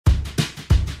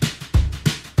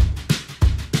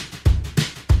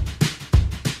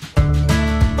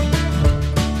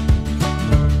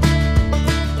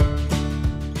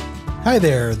Hi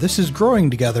there, this is Growing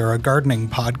Together, a gardening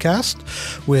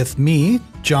podcast with me,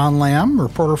 John Lamb,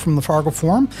 reporter from the Fargo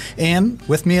Forum, and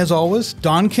with me as always,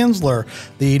 Don Kinzler,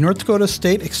 the North Dakota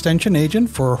State Extension agent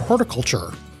for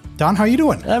horticulture. Don, how are you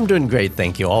doing? I'm doing great,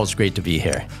 thank you. Always great to be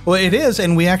here. Well, it is,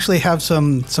 and we actually have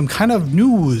some kind of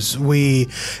news.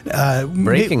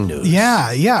 Breaking news.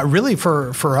 Yeah, really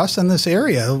for us in this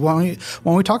area. Why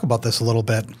don't we talk about this a little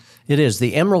bit? It is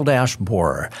the emerald ash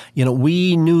borer. You know,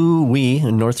 we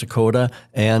in North Dakota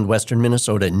and western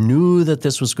Minnesota knew that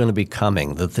this was going to be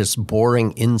coming, that this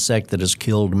boring insect that has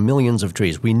killed millions of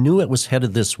trees. We knew it was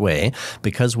headed this way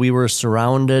because we were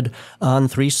surrounded on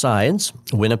three sides,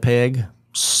 Winnipeg,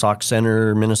 Sauk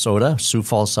Center, Minnesota, Sioux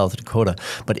Falls, South Dakota.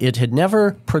 But it had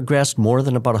never progressed more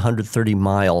than about 130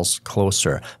 miles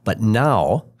closer. But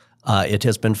now it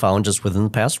has been found just within the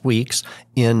past weeks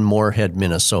in Moorhead,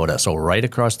 Minnesota, so right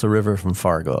across the river from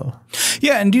Fargo.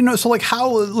 Yeah, and do you know, so like how,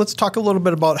 let's talk a little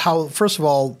bit about how, first of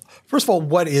all,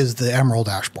 what is the emerald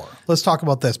ash borer? Let's talk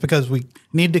about this because we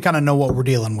need to kind of know what we're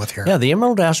dealing with here. Yeah, the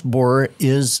emerald ash borer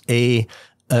is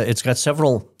it's got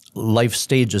several life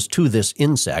stages to this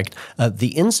insect. The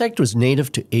insect was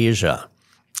native to Asia.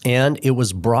 And it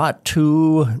was brought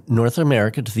to North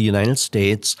America, to the United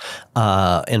States,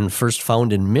 and first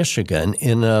found in Michigan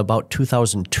in about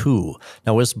 2002.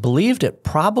 Now, it's believed it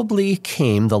probably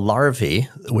came, the larvae,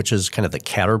 which is kind of the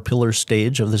caterpillar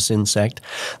stage of this insect,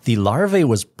 the larvae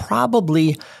was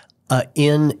probably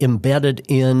embedded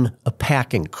in a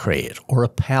packing crate or a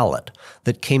pallet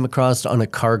that came across on a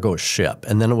cargo ship.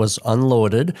 And then it was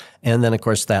unloaded. And then, of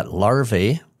course, that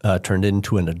larvae turned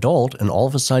into an adult, and all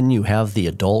of a sudden you have the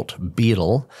adult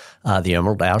beetle, the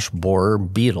emerald ash borer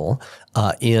beetle,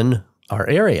 in our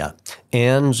area.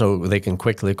 And so they can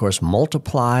quickly, of course,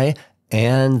 multiply,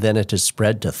 and then it has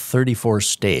spread to 34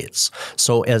 states.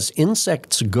 So as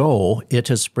insects go, it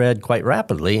has spread quite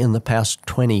rapidly in the past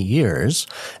 20 years.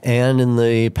 And in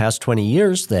the past 20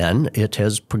 years, then, it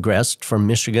has progressed from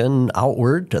Michigan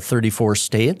outward to 34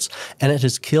 states, and it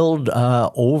has killed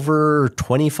over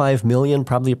 25 million,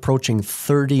 probably approaching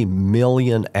 30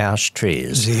 million ash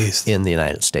trees in the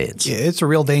United States. Yeah, it's a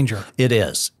real danger. It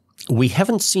is. We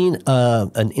haven't seen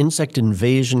an insect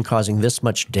invasion causing this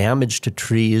much damage to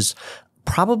trees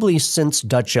probably since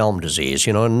Dutch elm disease.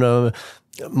 You know, and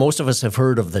most of us have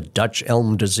heard of the Dutch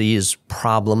elm disease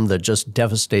problem that just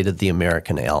devastated the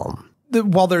American elm.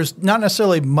 While there's not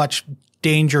necessarily much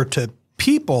danger to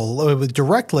people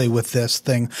directly with this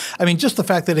thing, I mean, just the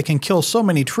fact that it can kill so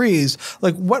many trees,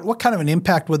 like what kind of an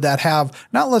impact would that have?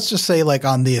 Not let's just say like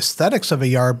on the aesthetics of a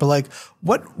yard, but like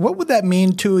what would that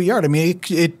mean to a yard? I mean,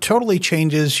 it totally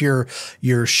changes your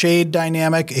shade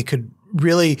dynamic. It could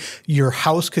really, your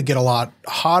house could get a lot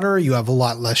hotter. You have a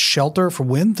lot less shelter for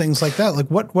wind, things like that. Like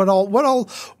what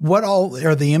all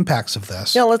are the impacts of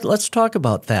this? Yeah, let's talk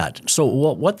about that. So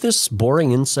what this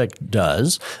boring insect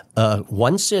does,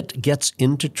 once it gets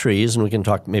into trees, and we can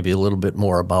talk maybe a little bit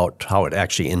more about how it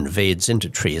actually invades into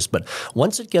trees, but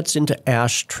once it gets into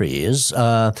ash trees,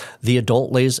 the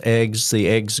adult lays eggs, the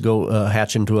eggs go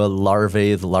hatch into a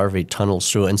larvae, the larvae tunnels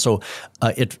through, and so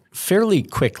it fairly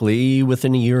quickly,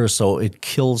 within a year or so, it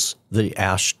kills the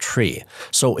ash tree.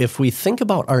 So if we think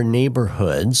about our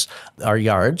neighborhoods, our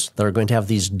yards that are going to have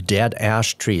these dead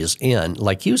ash trees in,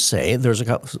 like you say, there's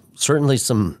certainly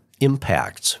some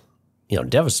impacts,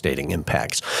 devastating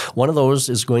impacts. One of those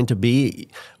is going to be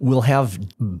we'll have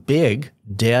big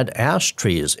dead ash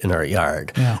trees in our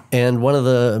yard. Yeah. And one of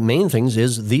the main things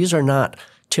is these are not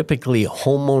typically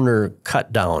homeowner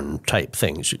cut down type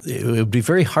things. It would be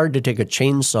very hard to take a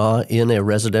chainsaw in a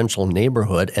residential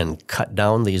neighborhood and cut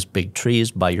down these big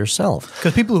trees by yourself.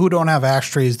 Because people who don't have ash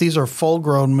trees, these are full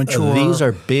grown, mature. These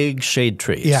are big shade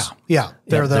trees. Yeah.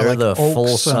 They're like the oaks full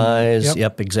size.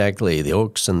 Yep, Exactly. The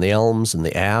oaks and the elms and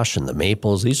the ash and the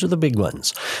maples. These are the big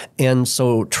ones. And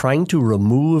so trying to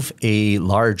remove a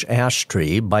large ash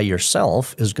tree by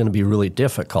yourself is going to be really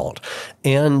difficult.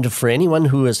 And for anyone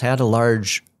who has had a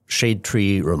large shade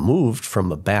tree removed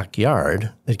from a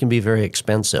backyard, it can be very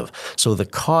expensive. So the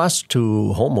cost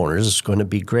to homeowners is going to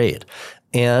be great.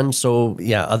 And so,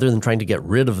 other than trying to get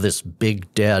rid of this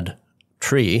big dead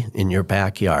tree in your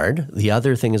backyard, the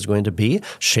other thing is going to be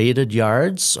shaded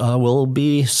yards will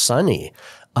be sunny.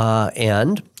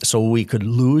 And so we could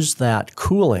lose that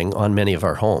cooling on many of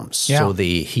our homes. Yeah. So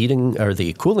the heating or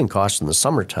the cooling costs in the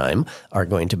summertime are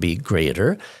going to be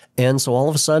greater. And so all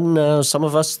of a sudden, some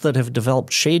of us that have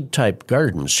developed shade-type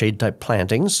gardens, shade-type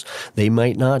plantings, they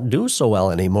might not do so well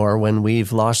anymore when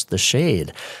we've lost the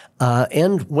shade.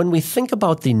 And when we think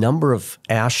about the number of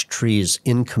ash trees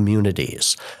in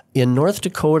communities, in North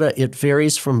Dakota, it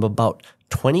varies from about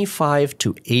 25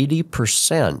 to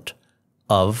 80%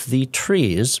 of the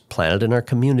trees planted in our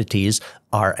communities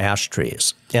are ash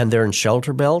trees. And they're in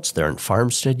shelter belts, they're in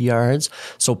farmstead yards.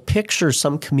 So picture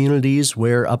some communities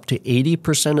where up to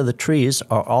 80% of the trees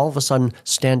are all of a sudden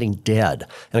standing dead.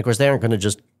 And of course, they aren't going to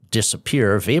just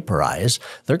disappear, vaporize.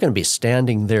 They're going to be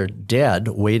standing there dead,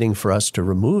 waiting for us to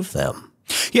remove them.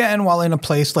 Yeah, and while in a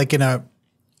place like in a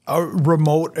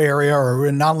remote area or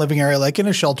a non-living area, like in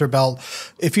a shelter belt,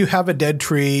 if you have a dead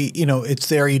tree, it's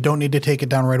there. You don't need to take it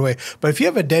down right away. But if you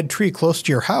have a dead tree close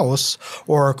to your house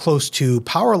or close to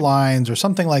power lines or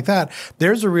something like that,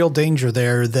 there's a real danger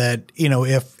there that,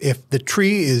 if the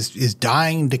tree is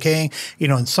dying, decaying,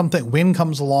 and wind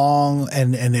comes along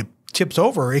and it tips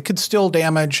over, it could still do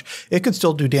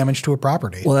damage to a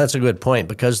property. Well, that's a good point,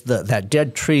 because that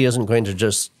dead tree isn't going to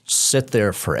just sit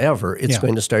there forever. It's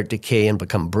going to start decay and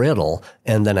become brittle.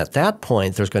 And then at that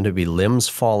point, there's going to be limbs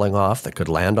falling off that could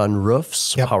land on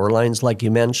roofs, power lines, like you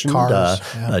mentioned, cars,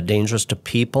 dangerous to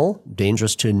people,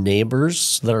 dangerous to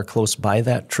neighbors that are close by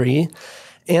that tree.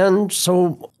 And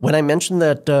so when I mentioned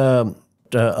that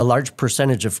a large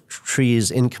percentage of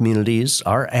trees in communities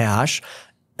are ash,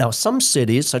 now, some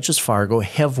cities, such as Fargo,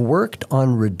 have worked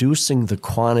on reducing the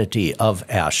quantity of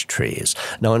ash trees.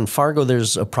 Now, in Fargo,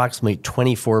 there's approximately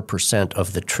 24%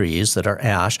 of the trees that are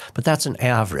ash, but that's an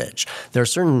average. There are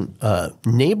certain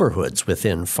neighborhoods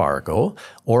within Fargo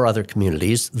or other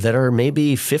communities that are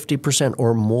maybe 50%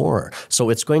 or more.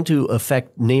 So it's going to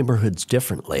affect neighborhoods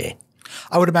differently.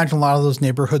 I would imagine a lot of those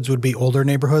neighborhoods would be older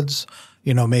neighborhoods,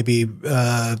 maybe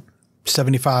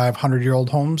 75, 100-year-old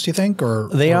homes, you think?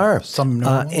 They are. Some newer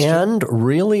ones and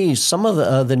really, some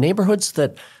of the neighborhoods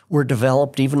that were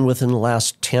developed even within the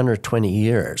last 10 or 20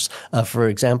 years. For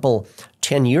example,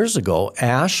 10 years ago,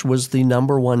 ash was the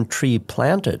 #1 tree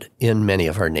planted in many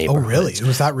of our neighborhoods. Oh, really? It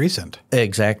was that recent?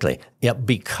 Exactly. Yeah,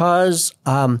 because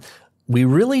we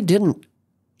really didn't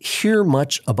hear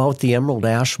much about the emerald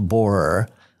ash borer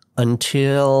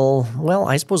until, well,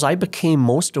 I suppose I became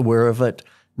most aware of it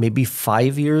maybe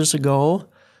 5 years ago.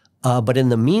 But in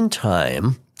the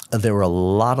meantime, there were a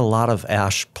lot of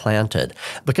ash planted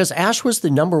because ash was the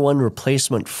 #1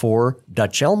 replacement for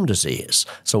Dutch elm disease.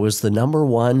 So it was the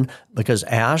 #1 because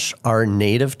ash are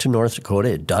native to North Dakota.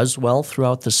 It does well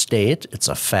throughout the state. It's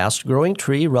a fast-growing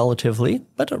tree relatively,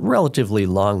 but relatively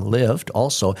long-lived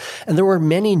also. And there were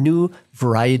many new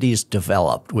varieties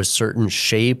developed with certain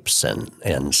shapes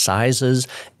and sizes.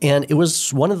 And it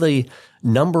was one of the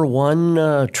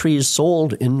 #1 trees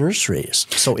sold in nurseries.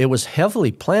 So it was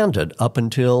heavily planted up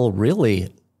until really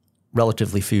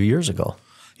relatively few years ago.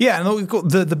 Yeah, and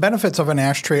the benefits of an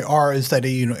ash tree is that,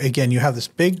 again, you have this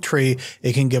big tree.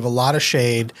 It can give a lot of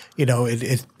shade.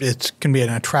 It can be an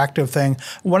attractive thing.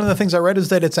 One of the things I read is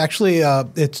that it's actually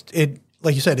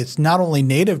like you said, it's not only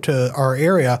native to our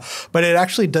area, but it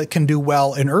actually can do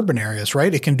well in urban areas,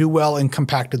 right? It can do well in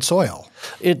compacted soil.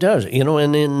 It does,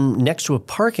 and next to a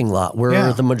parking lot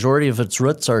where the majority of its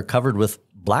roots are covered with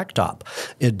blacktop,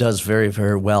 it does very,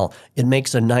 very well. It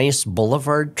makes a nice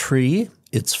boulevard tree.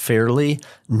 It's fairly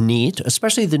neat,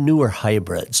 especially the newer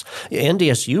hybrids.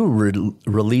 NDSU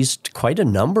released quite a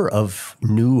number of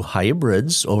new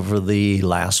hybrids over the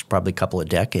last probably couple of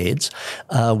decades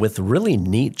with really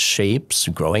neat shapes,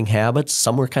 growing habits.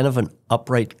 Some were kind of an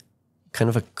upright, kind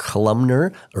of a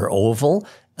columnar or oval.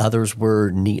 Others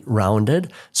were neat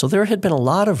rounded. So there had been a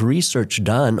lot of research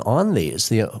done on these.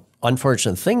 The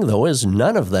unfortunate thing, though, is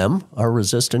none of them are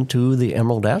resistant to the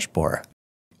emerald ash borer.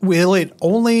 Will it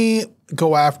only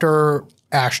go after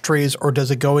ash trees, or does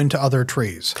it go into other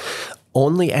trees?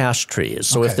 Only ash trees.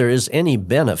 So if there is any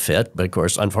benefit, but of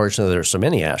course, unfortunately, there are so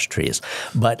many ash trees,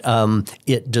 but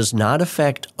it does not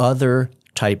affect other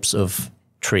types of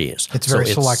trees. It's very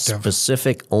selective. It's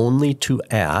specific only to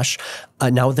ash.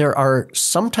 Now, there are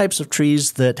some types of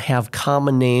trees that have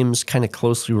common names kind of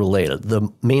closely related. The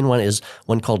main one is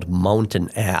one called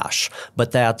mountain ash,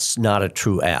 but that's not a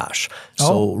true ash.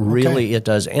 So really it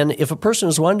does. And if a person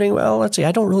is wondering, well, let's see,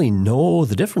 I don't really know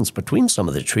the difference between some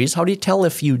of the trees. How do you tell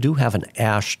if you do have an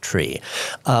ash tree?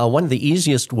 One of the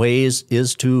easiest ways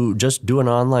is to just do an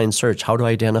online search. How to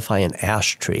identify an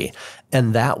ash tree?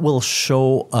 And that will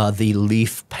show the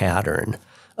leaf pattern.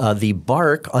 The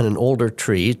bark on an older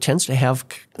tree tends to have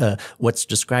what's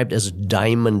described as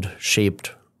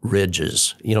diamond-shaped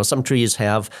ridges. Some trees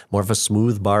have more of a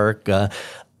smooth bark.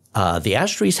 The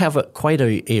ash trees have quite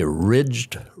a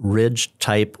ridged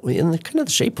type in kind of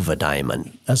the shape of a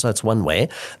diamond. So that's one way.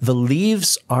 The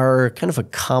leaves are kind of a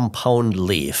compound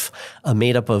leaf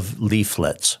made up of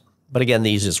leaflets. But again,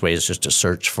 the easiest way is just to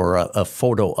search for a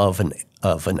photo of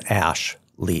an ash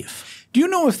leaf. Do you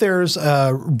know if there's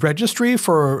a registry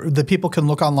for the people can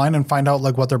look online and find out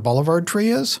like what their boulevard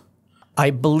tree is? I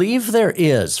believe there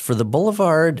is. For the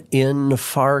boulevard in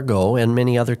Fargo and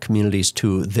many other communities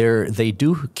too, they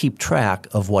do keep track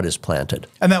of what is planted.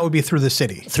 And that would be through the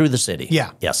city? Through the city.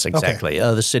 Yeah. Yes, exactly.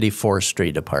 Okay. The city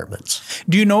forestry departments.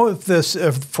 Do you know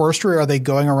if forestry, are they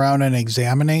going around and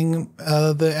examining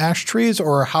the ash trees,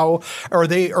 or how are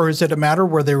they, or is it a matter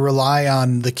where they rely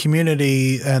on the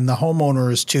community and the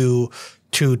homeowners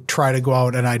to try to go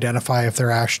out and identify if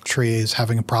their ash tree is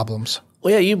having problems?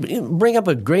 Well, yeah, you bring up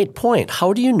a great point.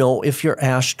 How do you know if your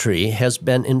ash tree has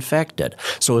been infected?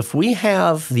 So if we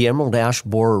have the emerald ash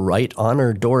borer right on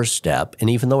our doorstep,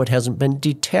 and even though it hasn't been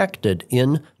detected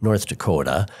in North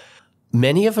Dakota,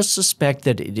 many of us suspect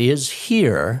that it is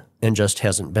here and just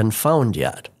hasn't been found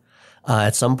yet.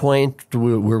 At some point,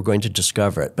 we're going to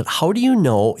discover it. But how do you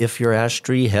know if your ash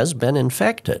tree has been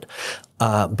infected?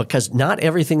 Because not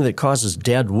everything that causes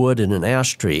dead wood in an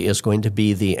ash tree is going to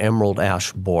be the emerald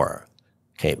ash borer.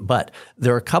 Okay, but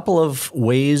there are a couple of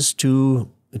ways to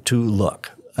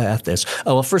look at this.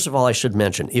 Oh, well, first of all, I should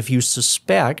mention, if you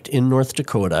suspect in North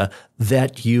Dakota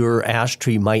that your ash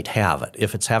tree might have it,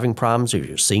 if it's having problems, if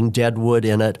you're seeing dead wood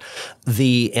in it,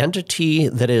 the entity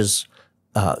that is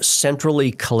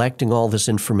centrally collecting all this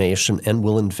information and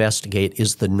will investigate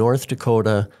is the North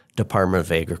Dakota Department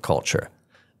of Agriculture.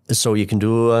 So you can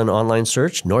do an online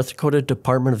search, North Dakota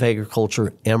Department of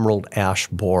Agriculture Emerald Ash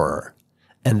Borer.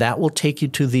 And that will take you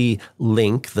to the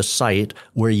link, the site,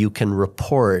 where you can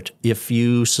report if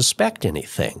you suspect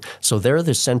anything. So they're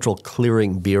the central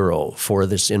clearing bureau for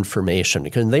this information,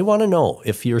 because they want to know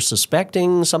if you're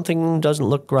suspecting something doesn't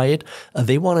look right.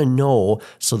 They want to know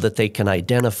so that they can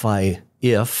identify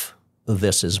if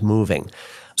this is moving.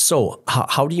 So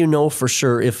how do you know for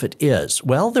sure if it is?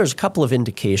 Well, there's a couple of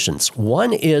indications.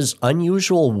 One is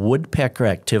unusual woodpecker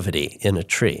activity in a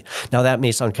tree. Now, that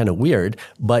may sound kind of weird,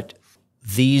 but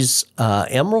these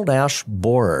emerald ash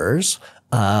borers,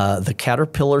 the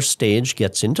caterpillar stage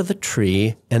gets into the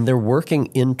tree, and they're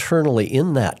working internally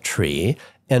in that tree.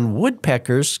 And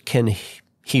woodpeckers can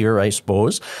hear, I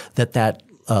suppose, that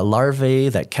larvae,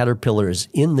 that caterpillar is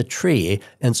in the tree,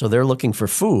 and so they're looking for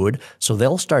food. So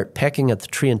they'll start pecking at the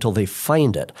tree until they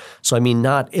find it. So, I mean,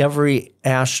 not every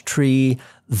ash tree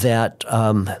that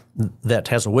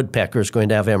has a woodpecker is going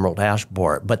to have emerald ash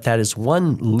borer, but that is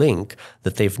one link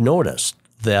that they've noticed,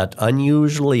 that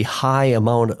unusually high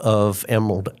amount of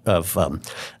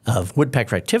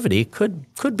woodpecker activity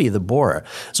could be the borer.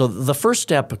 So the first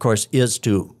step, of course, is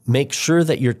to make sure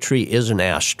that your tree is an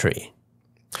ash tree.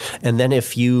 And then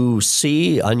if you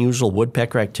see unusual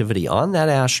woodpecker activity on that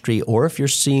ash tree, or if you're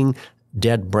seeing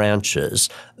dead branches,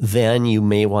 then you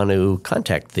may want to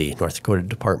contact the North Dakota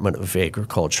Department of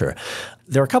Agriculture.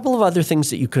 There are a couple of other things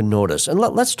that you can notice. And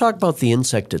let's talk about the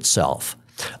insect itself.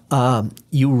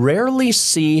 You rarely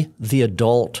see the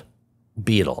adult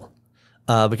beetle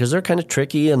because they're kind of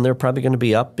tricky, and they're probably going to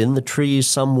be up in the trees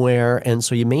somewhere, and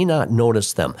so you may not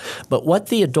notice them. But what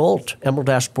the adult emerald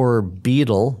ash borer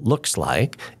beetle looks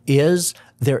like is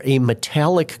they're a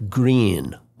metallic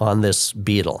green on this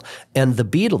beetle. And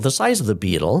the size of the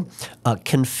beetle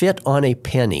can fit on a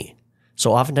penny.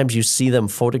 So oftentimes you see them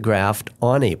photographed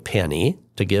on a penny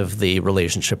to give the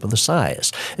relationship of the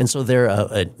size. And so they're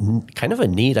a kind of a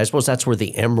neat, I suppose that's where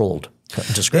the emerald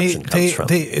description comes from.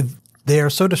 They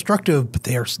are so destructive, but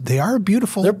they are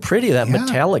beautiful. They're pretty, that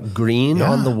metallic green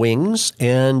on the wings.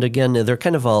 And again, they're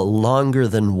kind of a longer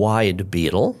than wide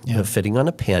beetle, fitting on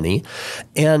a penny.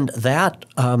 And that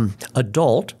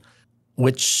adult,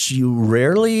 which you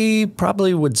rarely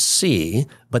probably would see,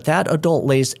 but that adult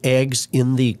lays eggs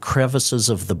in the crevices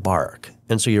of the bark.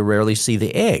 And so you rarely see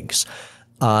the eggs.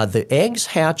 The eggs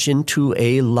hatch into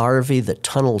a larvae that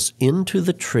tunnels into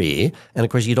the tree. And of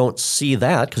course, you don't see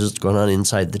that because it's going on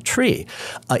inside the tree.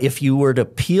 If you were to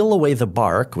peel away the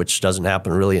bark, which doesn't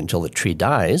happen really until the tree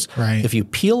dies, if you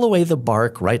peel away the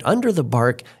bark, right under the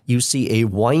bark, you see a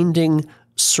winding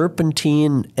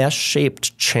serpentine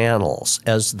S-shaped channels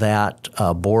as that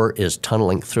borer is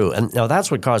tunneling through. And now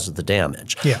that's what causes the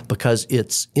damage because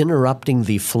it's interrupting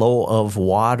the flow of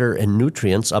water and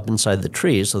nutrients up inside the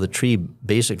tree. So the tree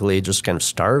basically just kind of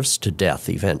starves to death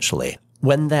eventually.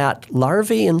 When that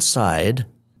larvae inside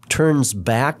turns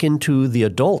back into the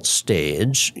adult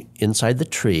stage inside the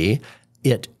tree,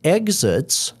 it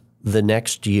exits the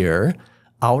next year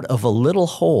out of a little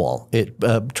hole. It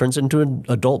turns into an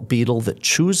adult beetle that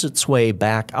chews its way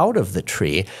back out of the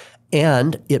tree,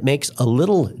 and it makes a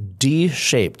little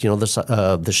D-shaped,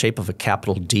 the shape of a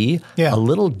capital D, a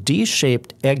little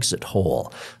D-shaped exit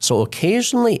hole. So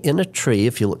occasionally in a tree,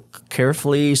 if you look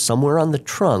carefully somewhere on the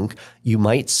trunk, you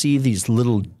might see these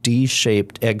little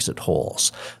D-shaped exit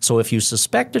holes. So if you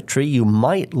suspect a tree, you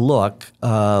might look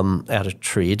at a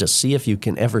tree to see if you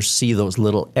can ever see those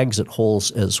little exit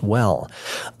holes as well.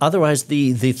 Otherwise,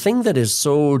 the thing that is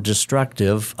so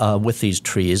destructive with these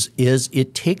trees is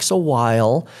it takes a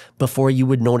while before you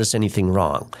would notice anything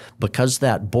wrong, because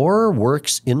that borer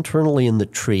works internally in the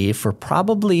tree for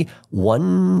probably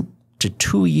 1 to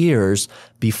 2 years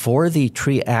before the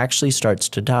tree actually starts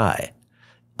to die.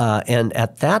 And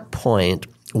at that point,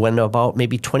 when about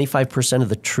maybe 25% of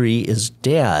the tree is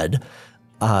dead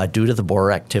due to the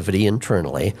borer activity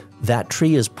internally, that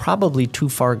tree is probably too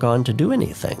far gone to do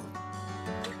anything.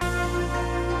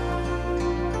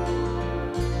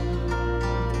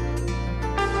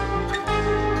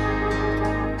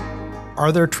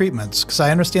 Are there treatments? Because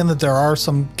I understand that there are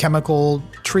some chemical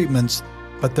treatments,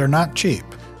 but they're not cheap.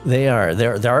 They are.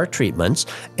 There are treatments,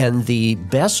 and the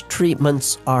best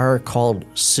treatments are called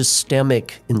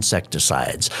systemic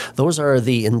insecticides. Those are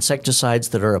the insecticides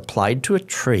that are applied to a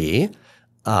tree,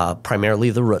 primarily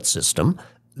the root system,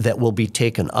 that will be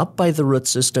taken up by the root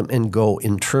system and go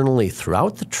internally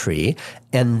throughout the tree,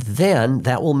 and then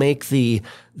that will make the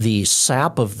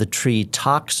sap of the tree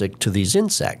toxic to these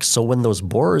insects. So when those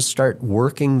borers start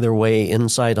working their way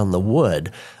inside on the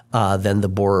wood, then the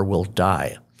borer will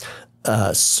die.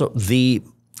 So the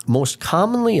most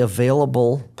commonly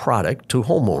available product to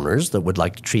homeowners that would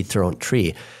like to treat their own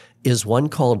tree is one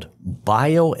called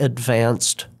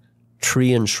Bio-Advanced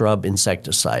Tree and Shrub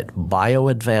Insecticide.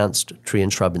 Bio-Advanced Tree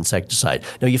and Shrub Insecticide.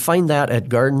 Now you find that at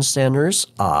garden centers,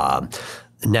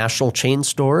 national chain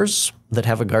stores that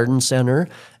have a garden center.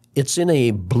 It's in a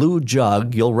blue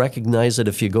jug. You'll recognize it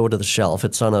if you go to the shelf.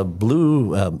 It's on a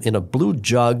blue in a blue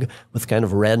jug with kind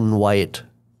of red and white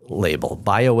label,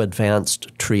 Bio-Advanced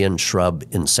Tree and Shrub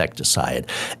Insecticide.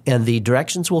 And the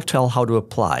directions will tell how to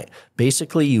apply.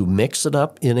 Basically, you mix it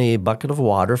up in a bucket of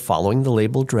water following the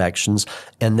label directions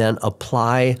and then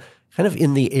apply kind of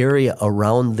in the area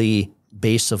around the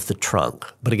base of the trunk.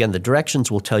 But again, the directions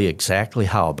will tell you exactly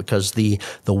how, because the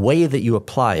way that you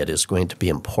apply it is going to be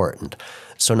important.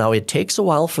 So now it takes a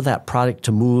while for that product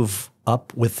to move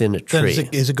up within a tree.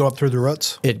 Does it go up through the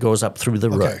roots? It goes up through the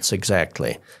roots,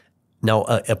 exactly. Now,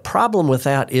 a problem with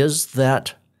that is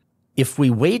that if we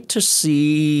wait to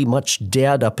see much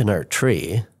dead up in our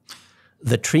tree,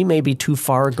 the tree may be too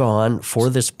far gone for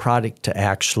this product to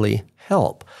actually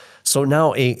help. So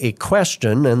now a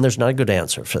question, and there's not a good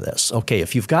answer for this. Okay,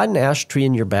 if you've got an ash tree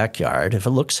in your backyard, if it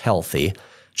looks healthy,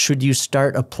 should you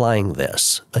start applying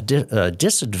this? A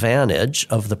disadvantage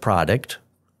of the product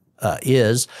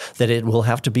is that it will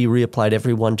have to be reapplied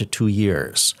every 1 to 2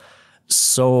 years.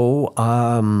 So,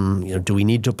 do we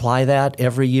need to apply that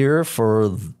every year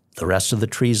for the rest of the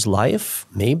tree's life?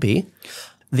 Maybe.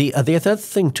 The other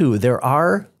thing, too, there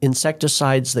are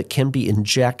insecticides that can be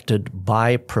injected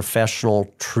by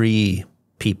professional tree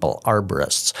people,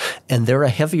 arborists, and they're a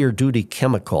heavier duty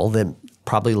chemical that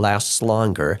probably lasts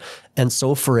longer. And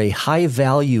so for a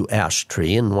high-value ash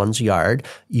tree in one's yard,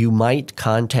 you might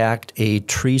contact a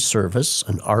tree service,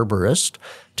 an arborist,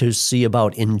 to see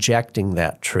about injecting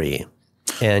that tree.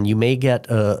 And you may get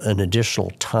an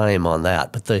additional time on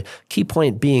that. But the key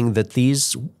point being that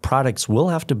these products will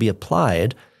have to be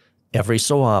applied every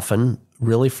so often,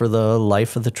 really for the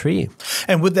life of the tree.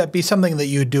 And would that be something that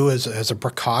you do as a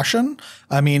precaution?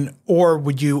 I mean, or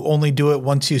would you only do it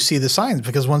once you see the signs?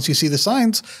 Because once you see the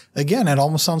signs, again, it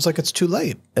almost sounds like it's too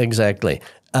late. Exactly.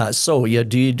 Do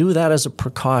you do that as a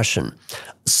precaution?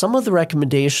 Some of the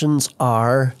recommendations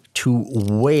are to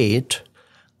wait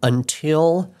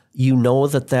until you know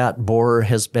that that borer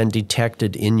has been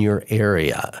detected in your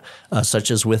area, such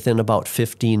as within about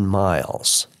 15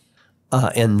 miles,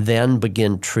 and then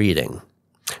begin treating.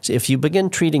 So if you begin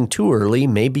treating too early,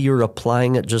 maybe you're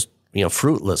applying it just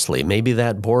fruitlessly. Maybe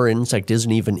that borer insect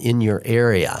isn't even in your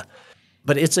area.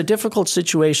 But it's a difficult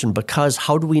situation because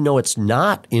how do we know it's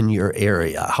not in your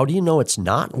area? How do you know it's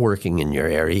not working in your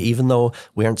area? Even though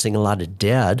we aren't seeing a lot of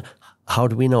dead, how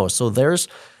do we know? So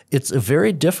it's a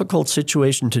very difficult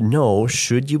situation to know,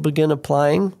 should you begin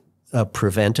applying a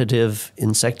preventative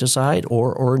insecticide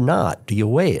or not? Do you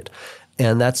wait?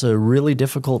 And that's a really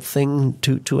difficult thing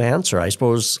to answer. I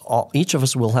suppose each of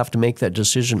us will have to make that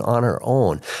decision on our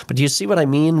own. But do you see what I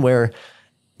mean, where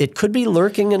it could be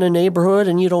lurking in a neighborhood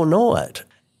and you don't know it?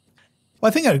 Well,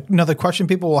 I think another question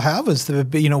people will have is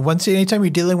that, anytime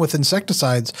you're dealing with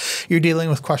insecticides, you're dealing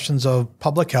with questions of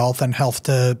public health and health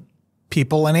to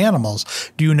people and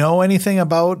animals. Do you know anything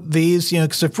about these?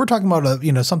 Because if we're talking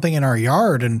about something in our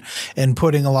yard and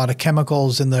putting a lot of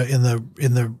chemicals in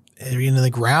the in the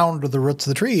ground or the roots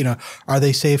of the tree, are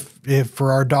they safe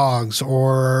for our dogs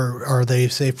or are they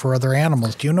safe for other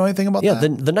animals? Do you know anything about that? Yeah,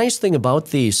 the nice thing about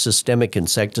the systemic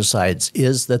insecticides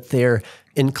is that they're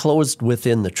enclosed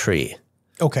within the tree.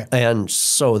 Okay. And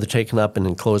so they're taken up and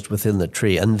enclosed within the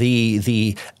tree. And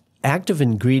the active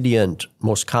ingredient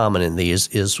most common in these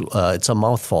is it's a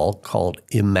mouthful called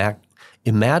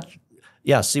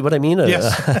yeah, see what I mean?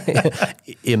 Yes.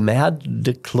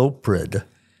 Imidacloprid.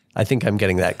 I think I'm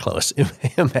getting that close.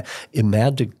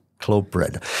 Imidacloprid.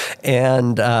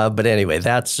 And but anyway,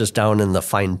 that's just down in the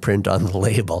fine print on the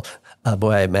label.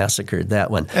 Boy, I massacred that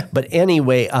one. But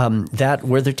anyway, that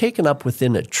where they're taken up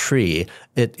within a tree,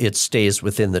 it stays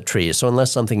within the tree. So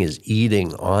unless something is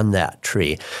eating on that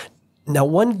tree. Now,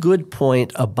 one good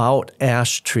point about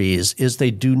ash trees is they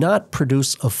do not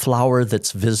produce a flower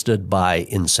that's visited by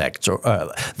insects or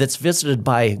that's visited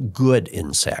by good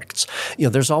insects.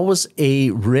 There's always a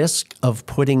risk of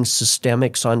putting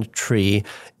systemics on a tree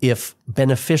if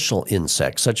beneficial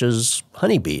insects, such as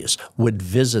honeybees, would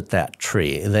visit that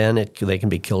tree. Then they can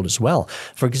be killed as well.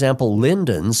 For example,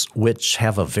 lindens, which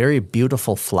have a very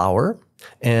beautiful flower,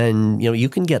 and you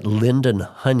can get linden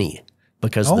honey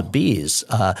because the bees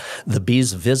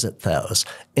visit those.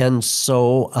 And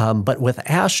so, but with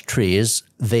ash trees,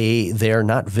 they're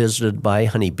not visited by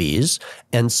honeybees,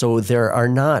 and so there are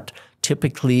not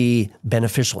typically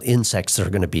beneficial insects that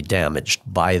are going to be damaged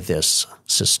by this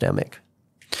systemic.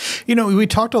 We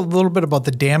talked a little bit about the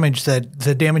damage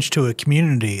to a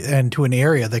community and to an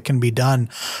area that can be done.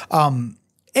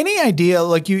 Any idea,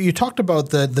 like you talked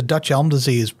about the Dutch elm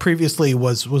disease previously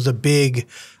was a big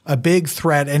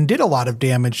threat and did a lot of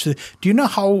damage. Do you know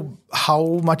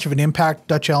how much of an impact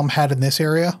Dutch elm had in this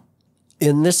area?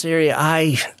 In this area,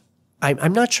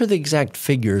 I'm not sure the exact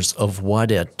figures of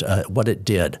what it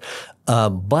did,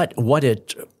 but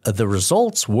the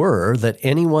results were that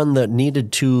anyone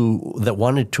that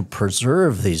wanted to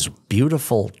preserve these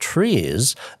beautiful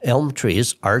trees, elm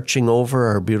trees arching over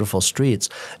our beautiful streets,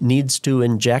 needs to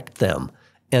inject them.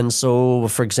 And so,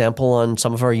 for example, on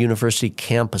some of our university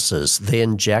campuses, they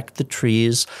inject the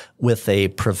trees with a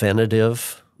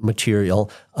preventative material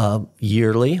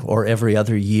yearly or every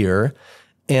other year.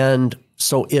 And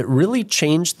so it really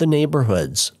changed the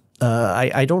neighborhoods.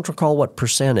 I don't recall what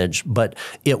percentage, but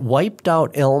it wiped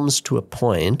out elms to a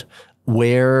point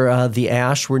where the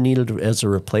ash were needed as a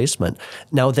replacement.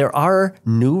 Now, there are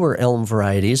newer elm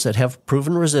varieties that have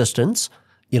proven resistance,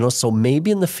 so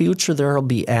maybe in the future there will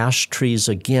be ash trees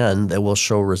again that will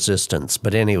show resistance.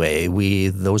 But anyway,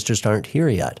 those just aren't here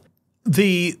yet.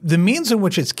 The means in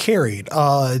which it's carried,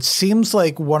 it seems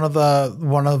like one of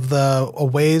the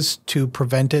ways to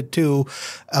prevent it too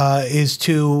is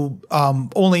to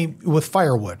only with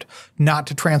firewood, not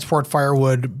to transport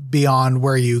firewood beyond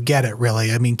where you get it.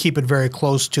 Really, I mean, keep it very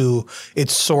close to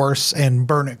its source and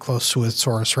burn it close to its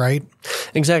source, right?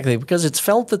 Exactly, because it's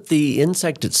felt that the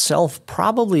insect itself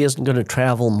probably isn't going to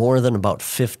travel more than about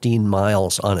 15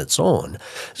 miles on its own.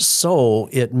 So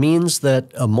it means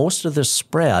that most of this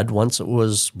spread, once it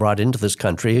was brought into this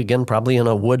country, again, probably in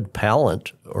a wood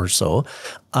pallet or so,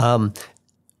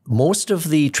 most of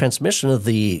the transmission of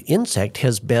the insect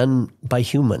has been by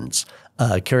humans.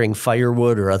 Carrying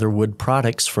firewood or other wood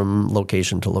products from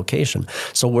location to location.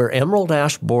 So where emerald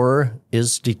ash borer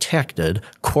is detected,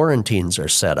 quarantines are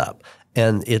set up.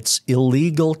 And it's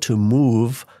illegal to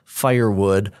move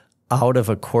firewood out of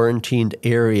a quarantined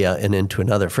area and into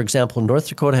another. For example, North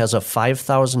Dakota has a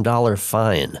 $5,000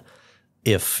 fine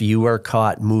if you are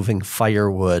caught moving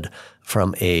firewood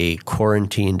from a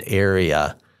quarantined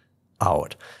area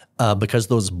out. Because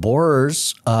those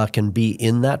borers can be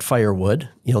in that firewood,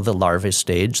 the larvae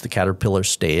stage, the caterpillar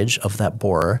stage of that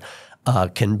borer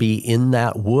can be in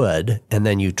that wood, and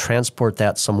then you transport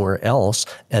that somewhere else,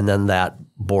 and then that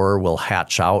borer will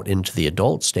hatch out into the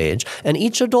adult stage. And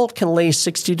each adult can lay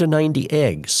 60 to 90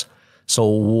 eggs. So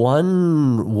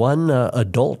one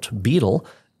adult beetle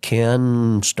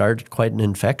can start quite an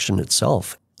infection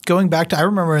itself. Going back to, I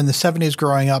remember in the 70s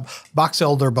growing up, box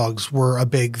elder bugs were a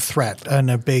big threat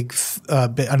and a big,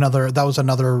 that was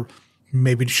another,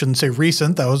 maybe shouldn't say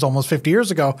recent, that was almost 50 years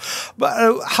ago.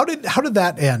 But how did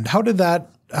that end? How did that,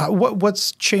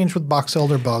 what's changed with box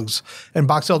elder bugs and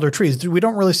box elder trees? We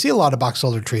don't really see a lot of box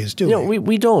elder trees, do we?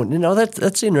 We don't.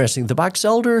 That's interesting. The box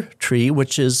elder tree,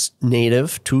 which is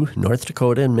native to North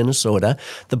Dakota and Minnesota,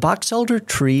 the box elder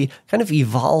tree kind of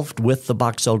evolved with the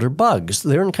box elder bugs.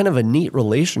 They're in kind of a neat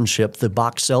relationship. The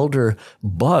box elder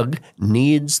bug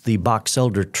needs the box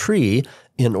elder tree,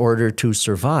 in order to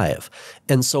survive.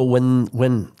 And so when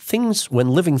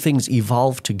living things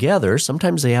evolve together,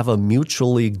 sometimes they have a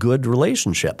mutually good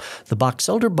relationship. The box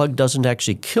elder bug doesn't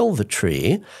actually kill the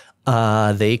tree.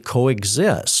 They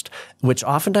coexist, which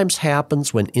oftentimes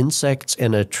happens when insects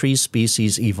and a tree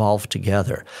species evolve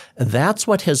together. And that's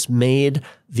what has made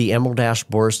the emerald ash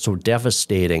borer so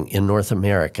devastating in North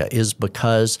America, is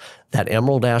because that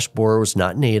emerald ash borer was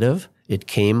not native. It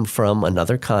came from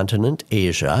another continent,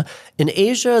 Asia. In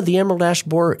Asia, the emerald ash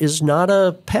borer is not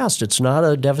a pest. It's not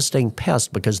a devastating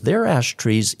pest because their ash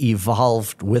trees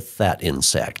evolved with that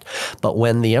insect. But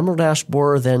when the emerald ash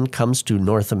borer then comes to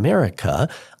North America,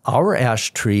 our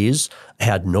ash trees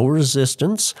had no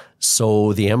resistance,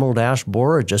 so the emerald ash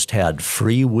borer just had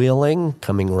freewheeling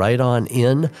coming right on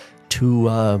in to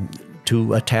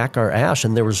attack our ash,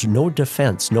 and there was no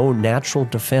defense, no natural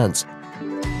defense.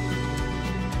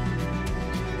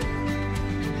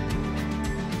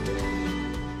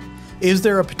 Is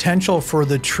there a potential for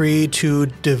the tree to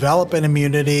develop an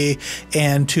immunity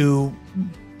and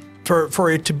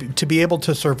for it to be able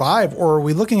to survive, or are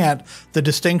we looking at the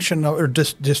distinction or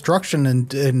destruction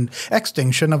and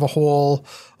extinction of a whole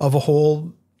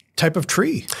type of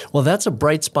tree? Well, that's a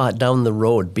bright spot down the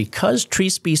road because tree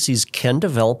species can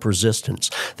develop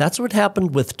resistance. That's what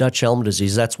happened with Dutch elm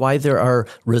disease. That's why there are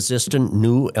resistant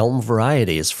new elm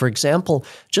varieties. For example,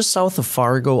 just south of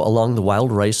Fargo along the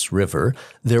Wild Rice River,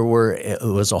 it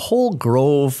was a whole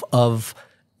grove of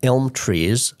elm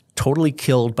trees totally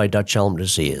killed by Dutch elm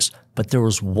disease. But there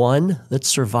was one that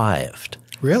survived.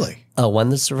 Really? One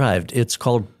that survived. It's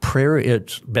called Prairie.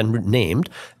 It's been named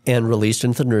and released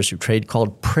into the nursery trade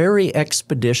called Prairie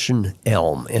Expedition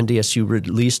Elm. NDSU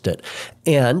released it.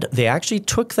 And they actually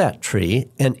took that tree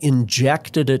and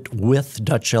injected it with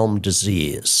Dutch elm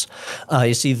disease.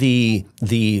 You see,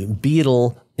 the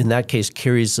beetle in that case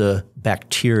carries a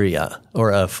bacteria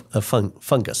or a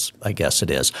fungus, I guess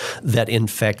it is, that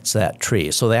infects that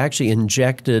tree. So they actually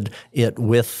injected it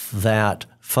with that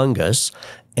fungus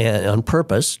and on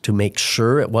purpose to make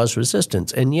sure it was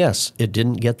resistant. And yes, it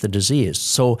didn't get the disease.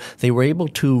 So they were able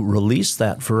to release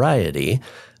that variety.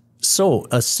 So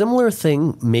a similar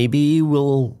thing maybe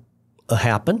will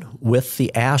happen with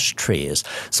the ash trees.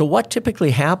 So what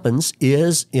typically happens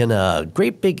is in a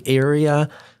great big area,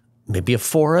 maybe a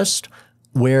forest,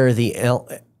 where the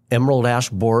emerald ash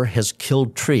borer has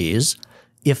killed trees,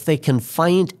 if they can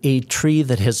find a tree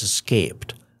that has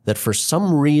escaped, that for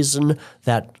some reason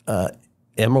that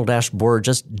emerald ash borer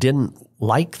just didn't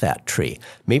like that tree.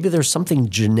 Maybe there's something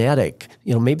genetic.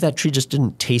 Maybe that tree just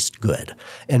didn't taste good.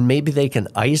 And maybe they can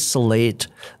isolate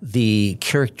the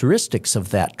characteristics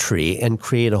of that tree and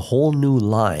create a whole new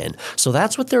line. So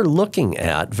that's what they're looking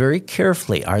at very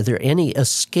carefully. Are there any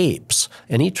escapes,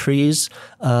 any trees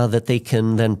that they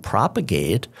can then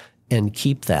propagate and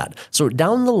keep that? So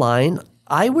down the line,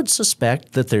 I would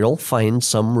suspect that they'll find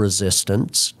some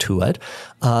resistance to it.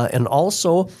 And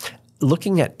also,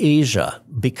 looking at Asia,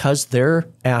 because their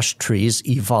ash trees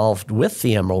evolved with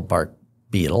the emerald bark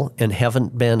beetle and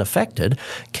haven't been affected,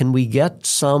 can we get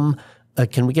some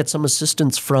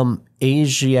assistance from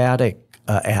Asiatic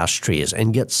ash trees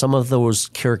and get some of those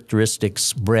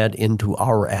characteristics bred into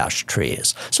our ash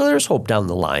trees? So there's hope down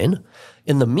the line.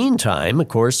 In the meantime, of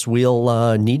course,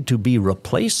 we'll need to be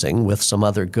replacing with some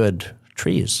other good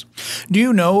trees. Do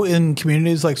you know in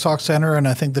communities like Sauk Centre and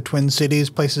I think the Twin Cities,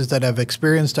 places that have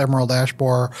experienced emerald ash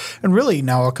borer, and really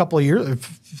now a couple of years,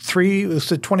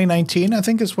 2019 I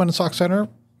think is when Sauk Centre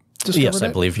discovered Yes, I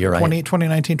believe you're right.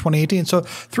 2019, 2018. So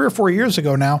 3 or 4 years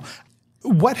ago now.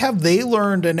 What have they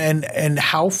learned and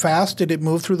how fast did it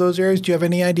move through those areas? Do you have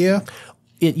any idea?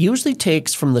 It usually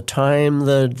takes from the time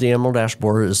the emerald ash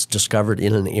borer is discovered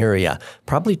in an area,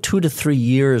 probably 2 to 3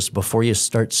 years before you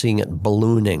start seeing it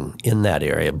ballooning in that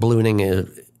area. Ballooning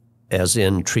as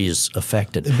in trees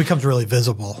affected. It becomes really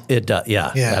visible. It does,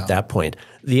 yeah, at that point.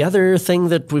 The other thing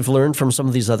that we've learned from some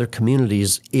of these other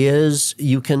communities is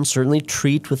you can certainly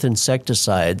treat with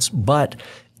insecticides, but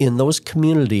in those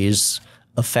communities,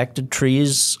 affected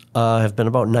trees have been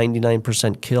about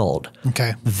 99% killed.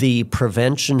 Okay. The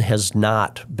prevention has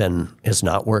not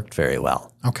worked very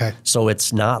well. Okay. So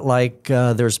it's not like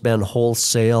there's been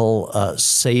wholesale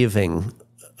saving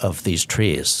of these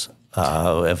trees.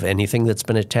 Of anything that's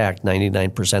been attacked,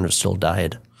 99% have still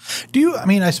died.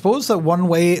 I suppose that one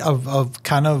way of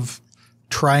kind of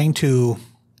trying to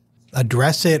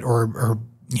address it or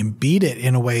beat it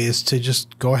in a way is to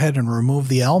just go ahead and remove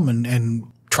the elm and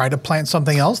try to plant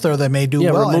something else there that may do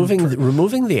well.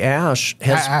 Removing the ash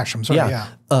has ash. I'm sorry.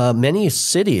 Many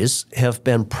cities have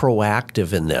been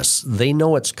proactive in this. They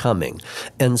know it's coming,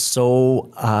 and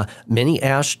so many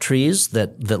ash trees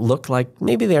that look like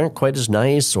maybe they aren't quite as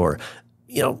nice, or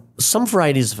some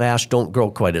varieties of ash don't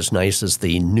grow quite as nice as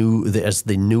the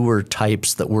newer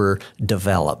types that were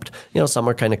developed. Some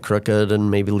are kind of crooked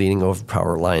and maybe leaning over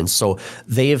power lines. So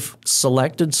they've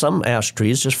selected some ash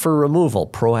trees just for removal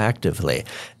proactively,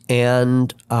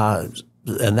 and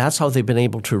that's how they've been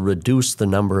able to reduce the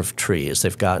number of trees.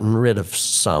 They've gotten rid of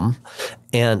some,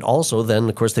 and also then,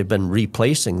 of course, they've been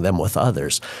replacing them with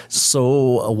others.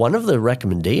 So one of the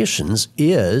recommendations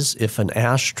is if an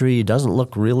ash tree doesn't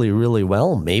look really, really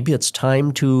well, maybe it's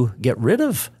time to get rid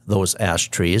of those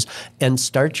ash trees and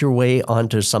start your way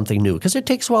onto something new, because it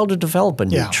takes a while to develop a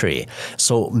new tree.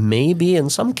 So maybe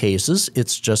in some cases,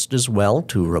 it's just as well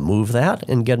to remove that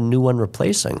and get a new one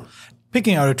replacing.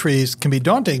 Picking out of trees can be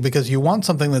daunting because you want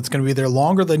something that's going to be there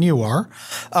longer than you are.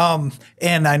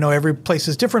 And I know every place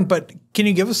is different, but can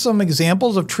you give us some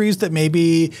examples of trees that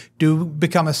maybe do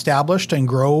become established and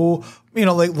grow,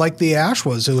 like the ash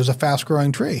was? It was a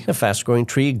fast-growing tree. A fast-growing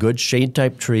tree, good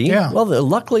shade-type tree. Yeah. Well,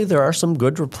 luckily there are some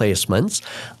good replacements.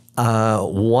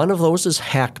 One of those is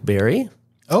hackberry.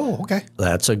 Oh, okay.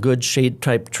 That's a good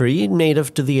shade-type tree,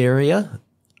 native to the area.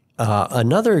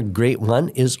 Another great one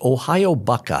is Ohio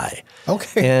buckeye.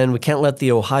 Okay. And we can't let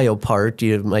the Ohio part,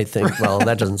 you might think, well,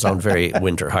 that doesn't sound very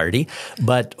winter hardy.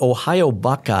 But Ohio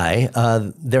buckeye,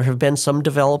 there have been some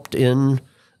developed in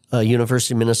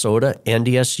University of Minnesota.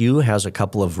 NDSU has a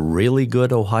couple of really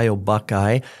good Ohio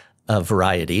buckeye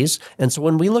varieties. And so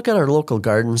when we look at our local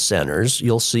garden centers,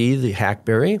 you'll see the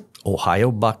hackberry,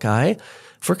 Ohio buckeye.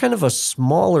 For kind of a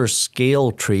smaller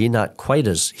scale tree, not quite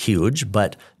as huge,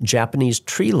 but Japanese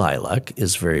tree lilac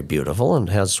is very beautiful and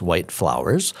has white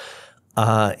flowers.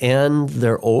 And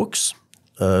there are oaks,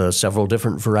 several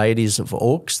different varieties of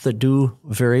oaks that do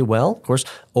very well. Of course,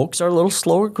 oaks are a little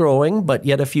slower growing, but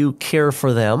yet if you care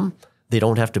for them, they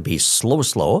don't have to be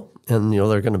slow, and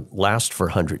they're going to last for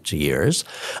hundreds of years.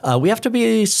 We have to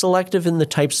be selective in the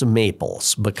types of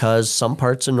maples, because some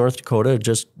parts of North Dakota,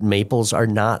 just maples are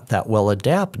not that well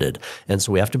adapted, and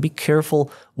so we have to be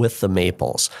careful with the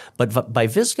maples. But by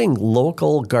visiting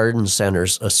local garden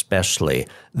centers especially,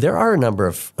 there are a number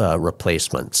of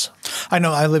replacements. I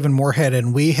know I live in Moorhead,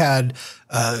 and we had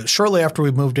shortly after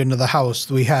we moved into the house,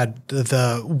 we had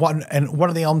one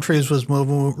of the elm trees was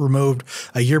removed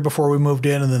a year before we moved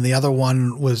in, and then the other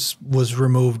one was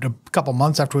removed a couple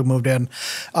months after we moved in,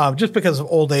 just because of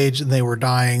old age, and they were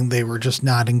dying. They were just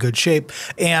not in good shape,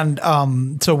 and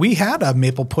so we had a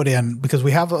maple put in because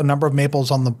we have a number of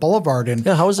maples on the boulevard. And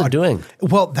how is it doing?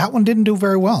 Well, that one didn't do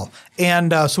very well,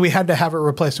 and so we had to have it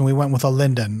replaced, and we went with a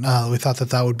linden. We thought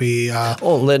that would be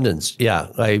lindens. Yeah,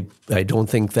 I don't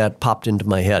think that popped into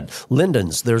my head.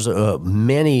 Lindens, there's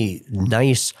many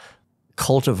nice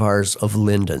cultivars of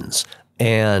lindens.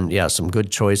 And some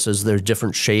good choices. They're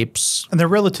different shapes. And they're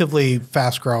relatively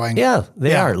fast growing. Yeah,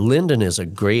 they are. Linden is a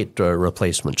great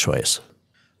replacement choice.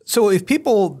 So if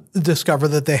people discover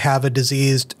that they have a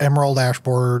diseased emerald ash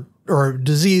borer or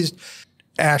diseased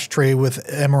ash tree with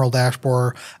emerald ash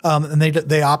borer, and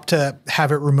they opt to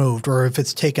have it removed, or if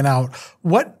it's taken out,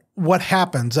 what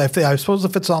happens? I suppose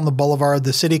if it's on the boulevard,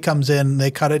 the city comes in, they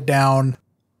cut it down.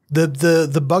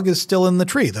 The bug is still in the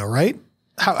tree, though, right?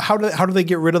 How do they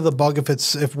get rid of the bug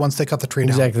if once they cut the tree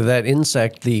down? Exactly. That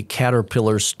insect, the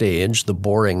caterpillar stage, the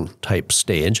boring type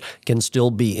stage, can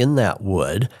still be in that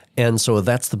wood. And so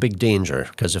that's the big danger,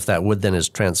 because if that wood then is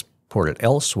transported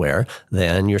elsewhere,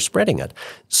 then you're spreading it.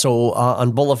 So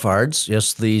on boulevards,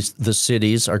 yes, the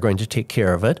cities are going to take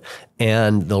care of it,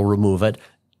 and they'll remove it.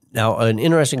 Now, an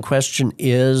interesting question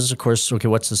is, of course, okay,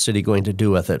 what's the city going to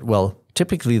do with it? Well,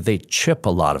 typically they chip a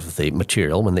lot of the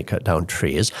material when they cut down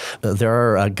trees.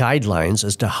 There are guidelines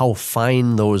as to how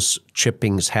fine those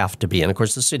chippings have to be. And of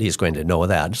course, the city is going to know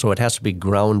that. So it has to be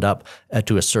ground up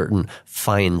to a certain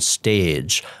fine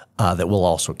stage that will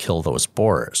also kill those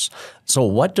borers. So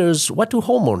what do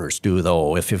homeowners do,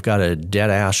 though, if you've got a dead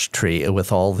ash tree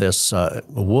with all this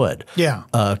wood? Yeah.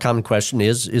 Common question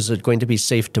is it going to be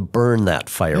safe to burn that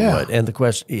firewood?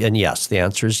 Yeah. And yes, the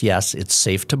answer is yes, it's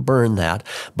safe to burn that,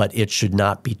 but it should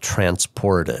not be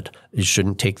transported. You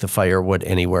shouldn't take the firewood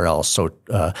anywhere else. So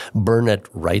burn it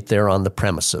right there on the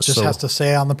premises. Just has to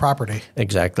stay on the property.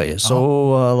 Exactly.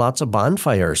 So lots of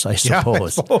bonfires, I suppose. Yeah, I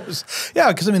suppose.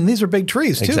 Yeah, because these are big